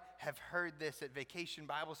might have heard this at Vacation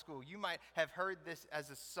Bible School. You might have heard this as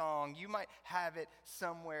a song. You might have it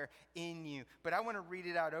somewhere in you. But I want to read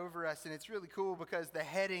it out over us, and it's really cool because the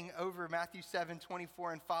heading over Matthew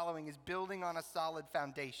 7:24 and following is building on a solid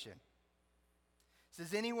foundation. It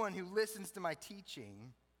says, anyone who listens to my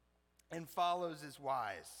teaching and follows is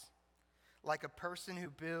wise, like a person who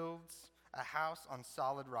builds a house on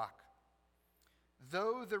solid rock.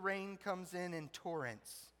 Though the rain comes in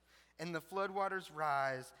torrents, and the floodwaters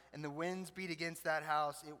rise, and the winds beat against that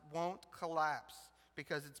house, it won't collapse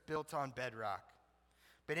because it's built on bedrock.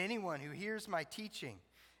 But anyone who hears my teaching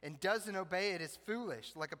and doesn't obey it is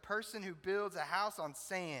foolish, like a person who builds a house on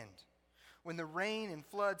sand. When the rain and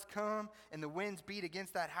floods come and the winds beat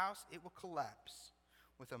against that house, it will collapse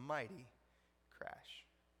with a mighty crash.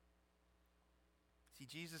 See,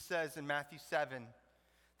 Jesus says in Matthew 7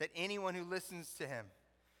 that anyone who listens to him,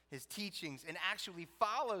 his teachings, and actually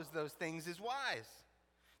follows those things is wise.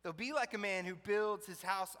 They'll be like a man who builds his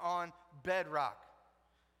house on bedrock.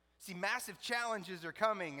 See, massive challenges are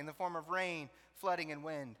coming in the form of rain, flooding, and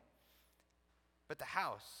wind. But the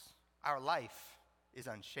house, our life, is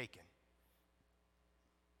unshaken.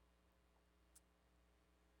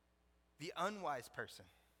 The unwise person,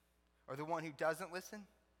 or the one who doesn't listen,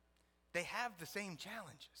 they have the same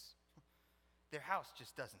challenges. Their house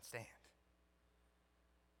just doesn't stand.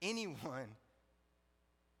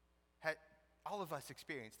 All of us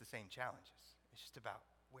experience the same challenges. It's just about,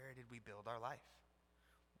 where did we build our life?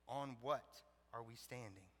 On what are we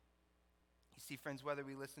standing? You see, friends, whether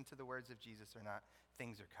we listen to the words of Jesus or not,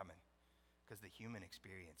 things are coming, because the human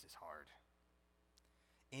experience is hard.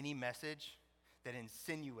 Any message that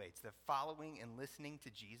insinuates that following and listening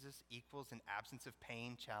to Jesus equals an absence of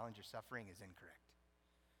pain, challenge, or suffering is incorrect.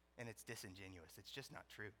 And it's disingenuous. It's just not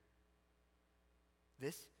true.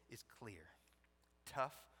 This is clear.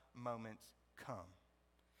 Tough moments come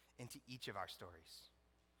into each of our stories.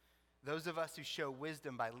 Those of us who show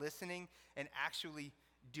wisdom by listening and actually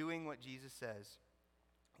doing what Jesus says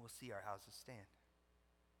will see our houses stand.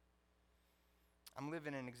 I'm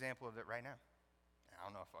living an example of it right now. I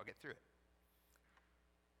don't know if I'll get through it.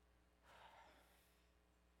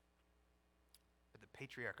 But the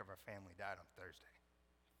patriarch of our family died on Thursday.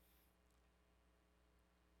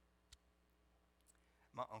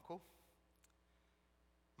 My uncle,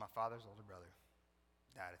 my father's older brother,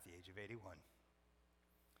 died at the age of 81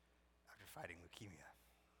 after fighting leukemia.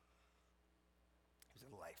 He was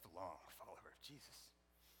a lifelong follower of Jesus.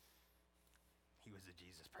 He was a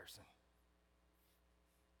Jesus person.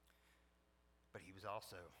 But he was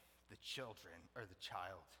also the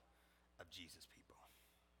child of Jesus people.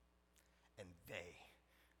 And they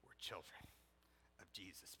were children of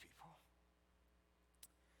Jesus people.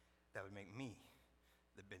 That would make me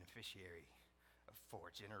the beneficiary of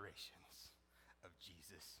 4 generations of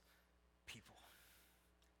Jesus people.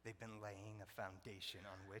 They've been laying a foundation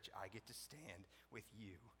on which I get to stand with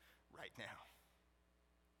you right now.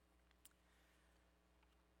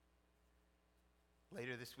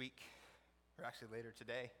 Later this week, or actually later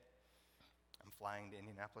today, I'm flying to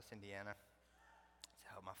Indianapolis, Indiana to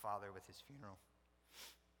help my father with his funeral.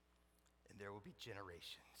 And there will be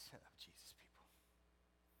generations of Jesus people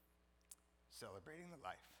celebrating the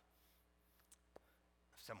life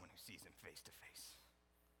of someone who sees him face to face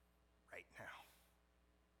right now.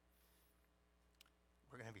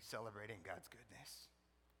 We're going to be celebrating God's goodness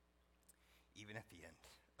even at the end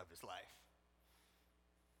of his life,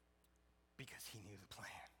 because he knew the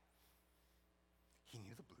plan. He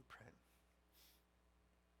knew the blueprint.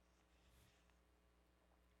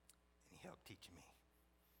 And he helped teach me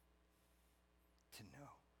to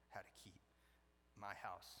know how to keep my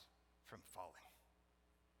house from falling,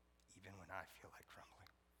 even when I feel like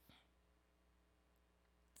crumbling.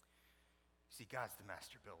 See, God's the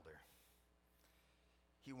master builder.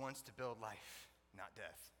 He wants to build life, not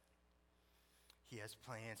death. He has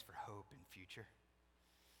plans for hope and future.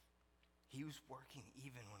 He was working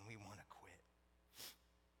even when we want to quit.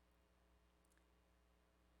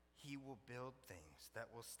 He will build things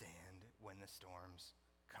that will stand when the storms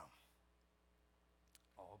come.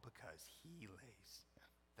 All because he lays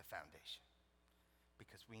the foundation.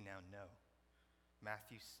 Because we now know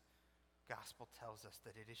Matthew's gospel tells us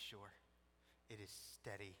that it is sure, it is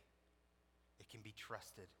steady, it can be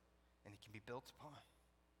trusted, and it can be built upon.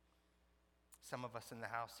 Some of us in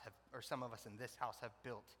this house have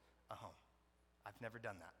built a home. I've never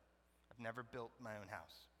done that. I've never built my own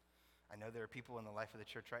house. I know there are people in the life of the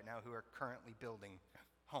church right now who are currently building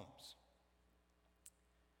homes.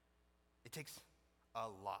 It takes a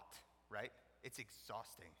lot, right? It's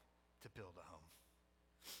exhausting to build a home.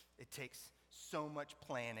 It takes so much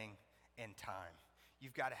planning and time.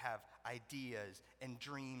 You've got to have ideas and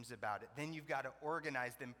dreams about it. Then you've got to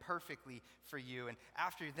organize them perfectly for you. And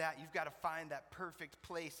after that, you've got to find that perfect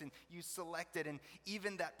place, and you select it. And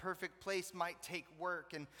even that perfect place might take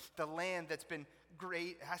work, and the land that's been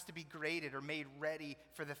has to be graded or made ready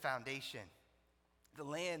for the foundation. The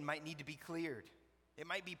land might need to be cleared. It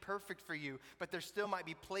might be perfect for you, but there still might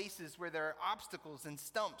be places where there are obstacles and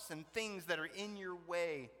stumps and things that are in your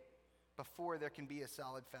way before there can be a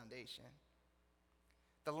solid foundation.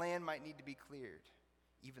 The land might need to be cleared,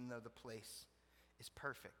 even though the place is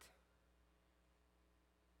perfect.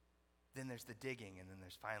 Then there's the digging, and then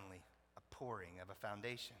there's finally a pouring of a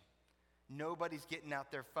foundation. Nobody's getting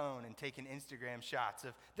out their phone and taking Instagram shots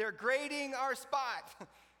of they're grading our spot.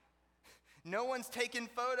 No one's taking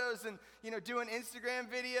photos and, doing Instagram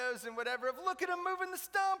videos and whatever of look at them moving the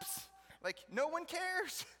stumps. Like, no one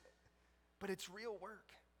cares. But it's real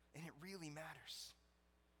work, and it really matters.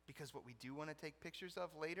 Because what we do want to take pictures of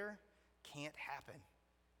later can't happen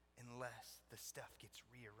unless the stuff gets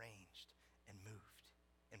rearranged and moved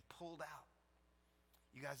and pulled out.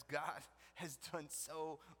 You guys, God has done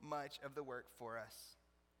so much of the work for us.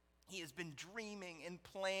 He has been dreaming and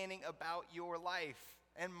planning about your life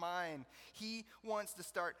and mine. He wants to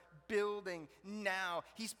start building now.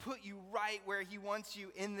 He's put you right where he wants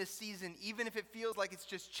you in this season, even if it feels like it's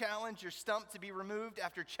just challenge or stump to be removed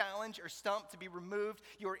after challenge or stump to be removed.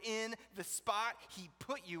 You're in the spot he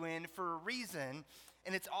put you in for a reason,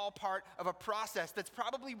 and it's all part of a process that's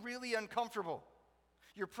probably really uncomfortable.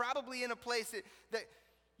 You're probably in a place that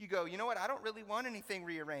you go, you know what, I don't really want anything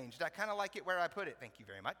rearranged. I kind of like it where I put it. Thank you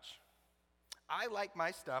very much. I like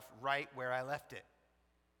my stuff right where I left it.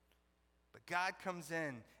 But God comes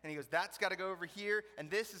in and he goes, that's got to go over here, and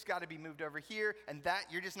this has got to be moved over here, and that,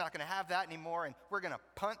 you're just not going to have that anymore, and we're going to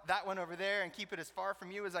punt that one over there and keep it as far from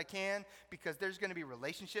you as I can, because there's going to be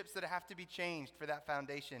relationships that have to be changed for that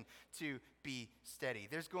foundation to be steady.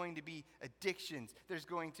 There's going to be addictions. There's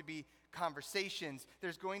going to be conversations.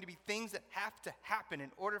 There's going to be things that have to happen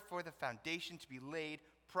in order for the foundation to be laid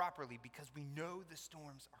properly, because we know the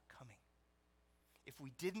storms are coming. If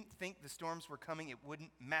we didn't think the storms were coming, it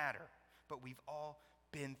wouldn't matter. But we've all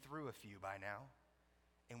been through a few by now,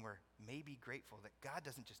 and we're maybe grateful that God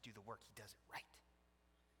doesn't just do the work, he does it right.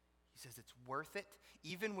 He says it's worth it,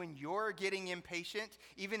 even when you're getting impatient,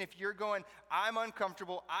 even if you're going, I'm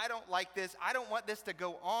uncomfortable, I don't like this, I don't want this to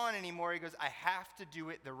go on anymore. He goes, I have to do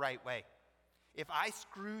it the right way. If I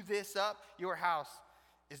screw this up, your house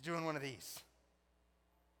is doing one of these.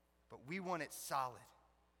 But we want it solid.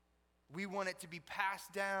 We want it to be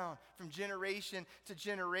passed down from generation to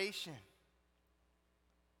generation.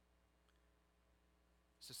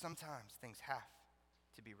 So sometimes things have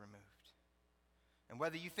to be removed. And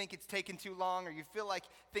whether you think it's taken too long or you feel like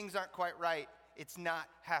things aren't quite right, it's not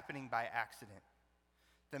happening by accident.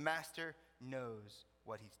 The master knows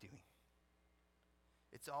what he's doing.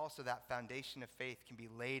 It's also that foundation of faith can be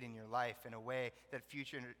laid in your life in a way that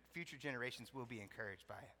future generations will be encouraged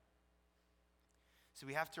by it. So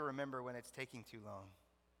we have to remember when it's taking too long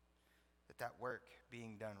that work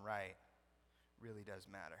being done right really does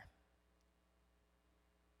matter.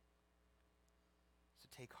 So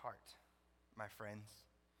take heart, my friends.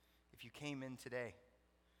 If you came in today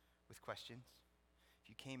with questions, if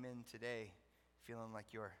you came in today feeling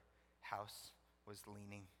like your house was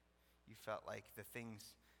leaning, you felt like the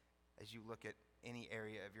things as you look at any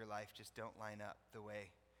area of your life just don't line up the way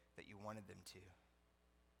that you wanted them to,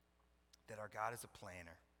 that our God is a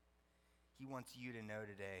planner. He wants you to know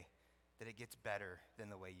today that it gets better than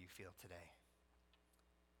the way you feel today.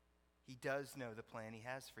 He does know the plan he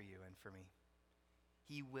has for you and for me.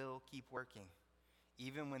 He will keep working,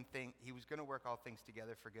 even when he was going to work all things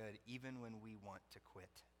together for good, even when we want to quit.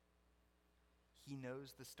 He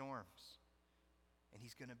knows the storms, and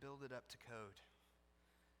he's going to build it up to code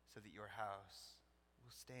so that your house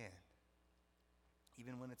will stand,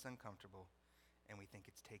 even when it's uncomfortable and we think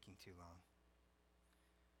it's taking too long.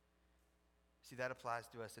 See, that applies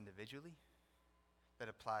to us individually, that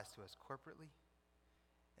applies to us corporately,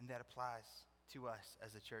 and that applies to us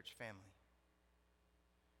as a church family.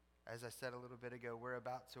 As I said a little bit ago, we're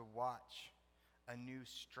about to watch a new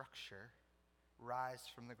structure rise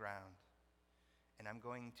from the ground. And I'm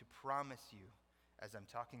going to promise you, as I'm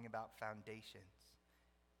talking about foundations,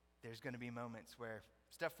 there's going to be moments where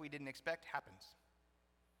stuff we didn't expect happens.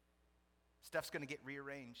 Stuff's going to get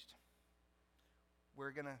rearranged.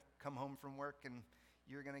 We're going to come home from work and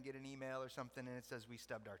you're going to get an email or something and it says we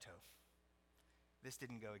stubbed our toe. This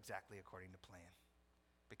didn't go exactly according to plan,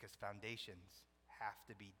 because foundations have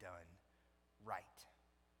to be done right.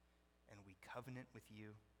 And we covenant with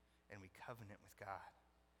you and we covenant with God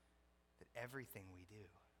that everything we do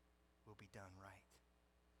will be done right.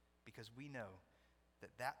 Because we know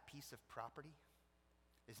that that piece of property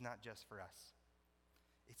is not just for us.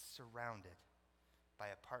 It's surrounded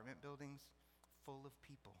by apartment buildings full of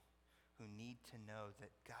people who need to know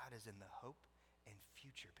that God is in the hope and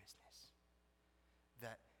future business.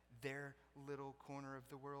 That their little corner of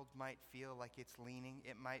the world might feel like it's leaning.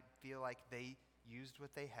 It might feel like they used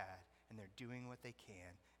what they had and they're doing what they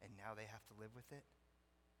can and now they have to live with it.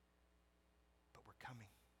 But we're coming.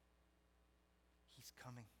 He's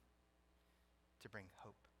coming. to bring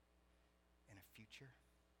hope and a future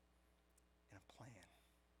and a plan.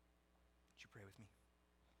 Would you pray with me?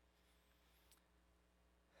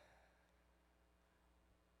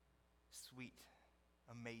 Sweet,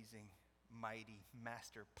 amazing, mighty,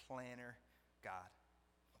 master planner God,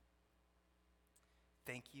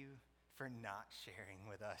 thank you for not sharing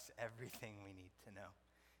with us everything we need to know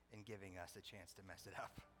and giving us a chance to mess it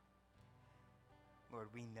up. Lord,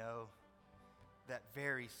 we know that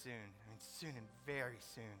very soon, soon and very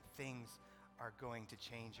soon, things are going to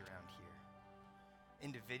change around here.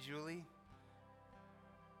 Individually,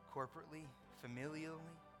 corporately, familially,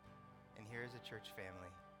 and here as a church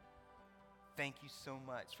family. Thank you so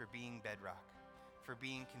much for being bedrock, for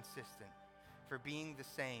being consistent, for being the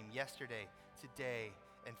same yesterday, today,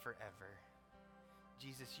 and forever.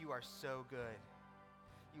 Jesus, you are so good.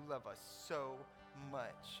 You love us so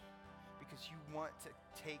much because you want to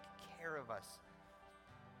take care of us.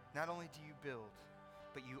 Not only do you build,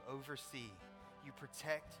 but you oversee, you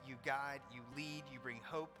protect, you guide, you lead, you bring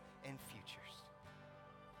hope and futures.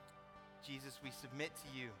 Jesus, we submit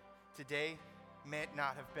to you. Today may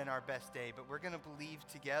not have been our best day, but we're going to believe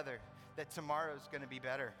together that tomorrow's going to be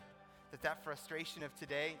better. That frustration of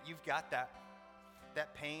today, you've got that.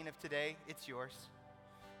 That pain of today, it's yours.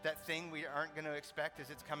 That thing we aren't going to expect as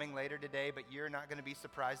it's coming later today, but you're not going to be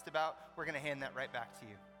surprised about, we're going to hand that right back to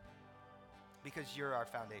you. Because you're our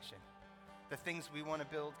foundation. The things we want to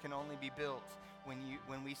build can only be built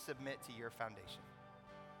when we submit to your foundation.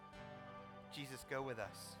 Jesus, go with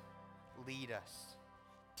us. Lead us.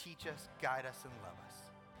 Teach us, guide us, and love us.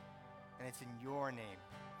 And it's in your name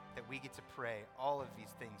that we get to pray all of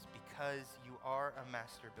these things because you are a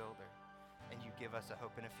master builder and you give us a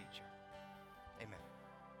hope and a future. Amen.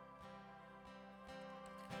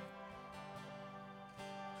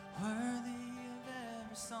 Worthy of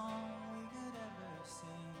every song we could ever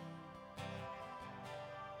sing,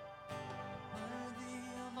 worthy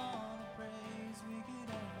of all the praise we could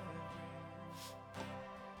ever bring,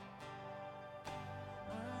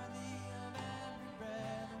 worthy of every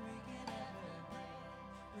breath we can ever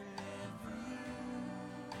breathe. We live for you,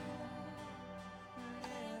 we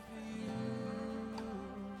live for you.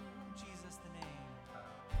 Jesus the name,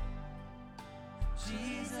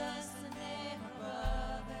 Jesus the name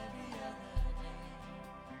above every other name.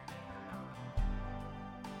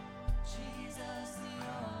 Jesus the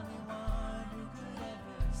only one who could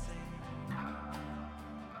ever save.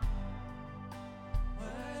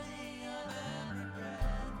 Worthy of every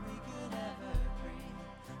breath we could ever breathe.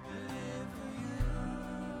 We live for you.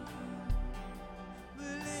 We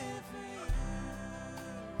live for you.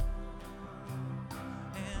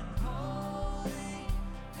 And holy,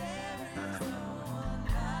 there is no one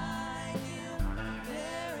like you.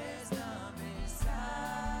 There is none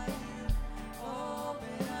beside you.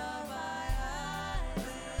 Open up my eyes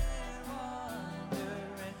in wonder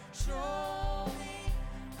and show me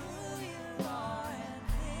who you are and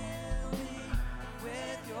fill me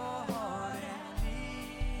with your heart and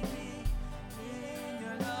lead me in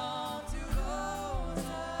your love to those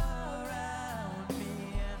around me.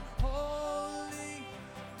 And holy,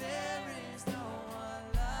 there is no one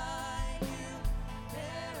like you.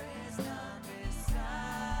 There is none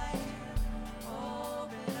beside you.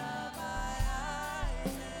 Open up my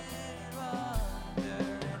eyes in wonder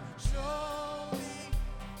and show me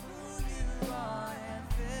who you are and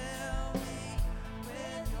fill me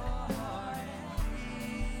with your heart and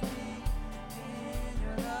lead me in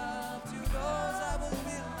your love to those I will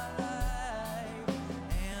build my life.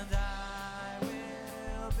 And I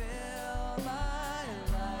will build my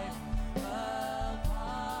life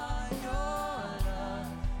upon your love.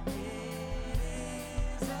 It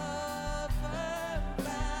is a firm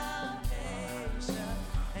foundation,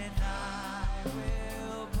 and I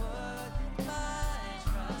will put my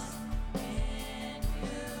trust in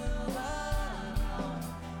you alone.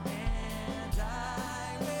 And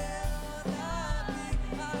I will not be,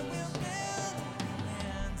 I will build,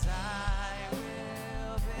 and I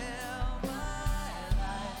will build my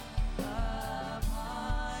life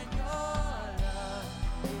upon your love.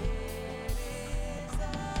 It is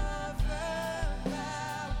a firm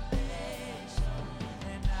foundation,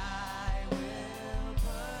 and I will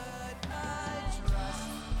put my trust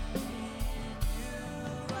in you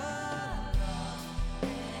alone.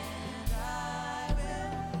 And I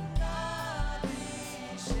will not be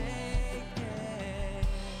shaken.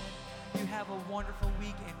 You have a wonderful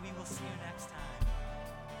week, and we will see you next time.